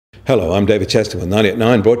Hello, I'm David Chaston with 90 at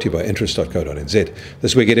 9, brought to you by interest.co.nz.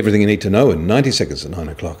 This week, get everything you need to know in 90 seconds at 9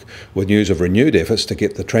 o'clock, with news of renewed efforts to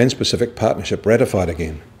get the Trans-Pacific Partnership ratified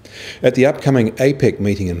again. At the upcoming APEC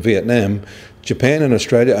meeting in Vietnam, Japan and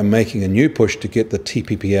Australia are making a new push to get the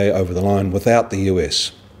TPPA over the line without the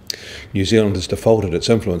US. New Zealand has defaulted its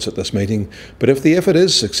influence at this meeting, but if the effort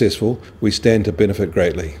is successful, we stand to benefit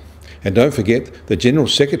greatly. And don't forget, the General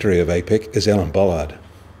Secretary of APEC is Alan Bollard.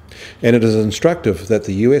 And it is instructive that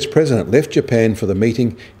the US President left Japan for the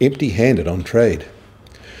meeting empty-handed on trade.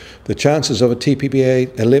 The chances of a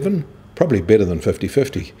TPPA 11? Probably better than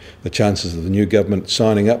 50-50. The chances of the new government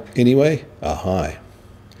signing up anyway are high.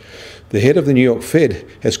 The head of the New York Fed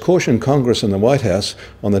has cautioned Congress and the White House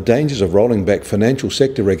on the dangers of rolling back financial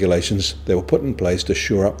sector regulations that were put in place to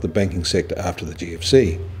shore up the banking sector after the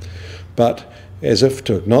GFC. But, as if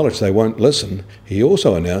to acknowledge they won't listen, he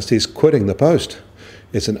also announced he's quitting the post.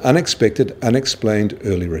 It's an unexpected, unexplained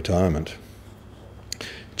early retirement.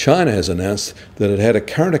 China has announced that it had a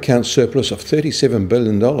current account surplus of $37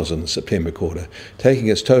 billion in the September quarter, taking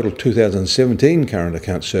its total 2017 current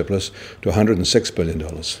account surplus to $106 billion.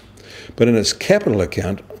 But in its capital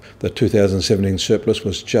account, the 2017 surplus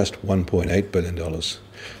was just $1.8 billion.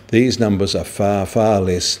 These numbers are far, far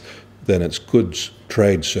less than its goods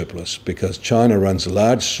trade surplus, because China runs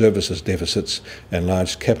large services deficits and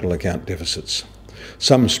large capital account deficits.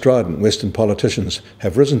 Some strident Western politicians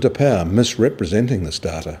have risen to power misrepresenting this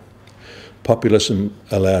data. Populism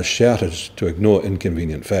allows shouters to ignore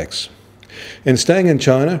inconvenient facts. And staying in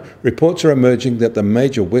China, reports are emerging that the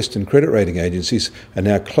major Western credit rating agencies are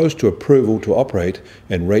now close to approval to operate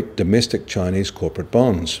and rate domestic Chinese corporate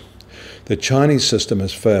bonds. The Chinese system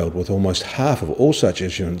has failed, with almost half of all such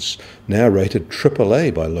issuance now rated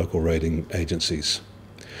AAA by local rating agencies.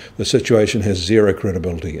 The situation has zero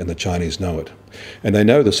credibility, and the Chinese know it. And they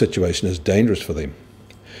know the situation is dangerous for them.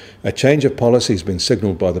 A change of policy has been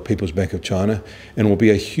signalled by the People's Bank of China and will be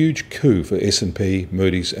a huge coup for S&P,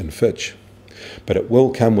 Moody's and Fitch. But it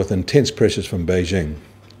will come with intense pressures from Beijing.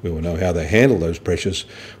 We will know how they handle those pressures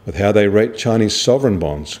with how they rate Chinese sovereign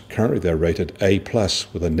bonds. Currently they're rated A+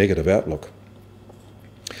 with a negative outlook.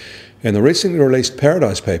 And the recently released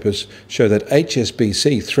Paradise Papers show that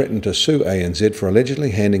HSBC threatened to sue ANZ for allegedly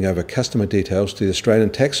handing over customer details to the Australian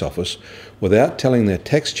Tax Office without telling their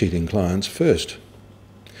tax-cheating clients first.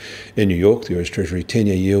 In New York, the US Treasury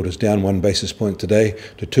 10-year yield is down 1 basis point today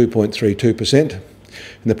to 2.32%.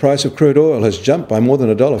 And the price of crude oil has jumped by more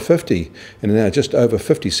than $1.50 and is now just over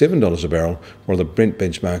 $57 a barrel, while the Brent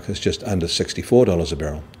benchmark is just under $64 a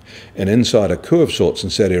barrel. An insider coup of sorts in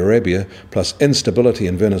Saudi Arabia, plus instability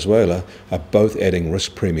in Venezuela, are both adding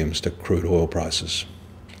risk premiums to crude oil prices.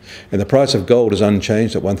 And the price of gold is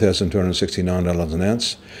unchanged at $1,269 an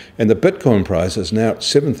ounce, and the Bitcoin price is now at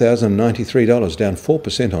 $7,093, down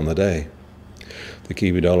 4% on the day. The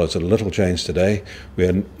Kiwi dollar is at a little change today. We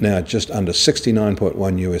are now just under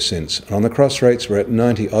 69.1 US cents. And on the cross rates, we're at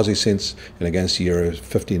 90 Aussie cents and against the euro,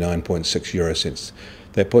 59.6 euro cents.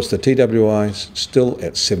 That puts the TWI still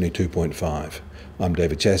at 72.5. I'm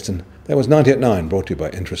David Chaston. That was 90 at 9, brought to you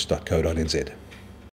by interest.co.nz.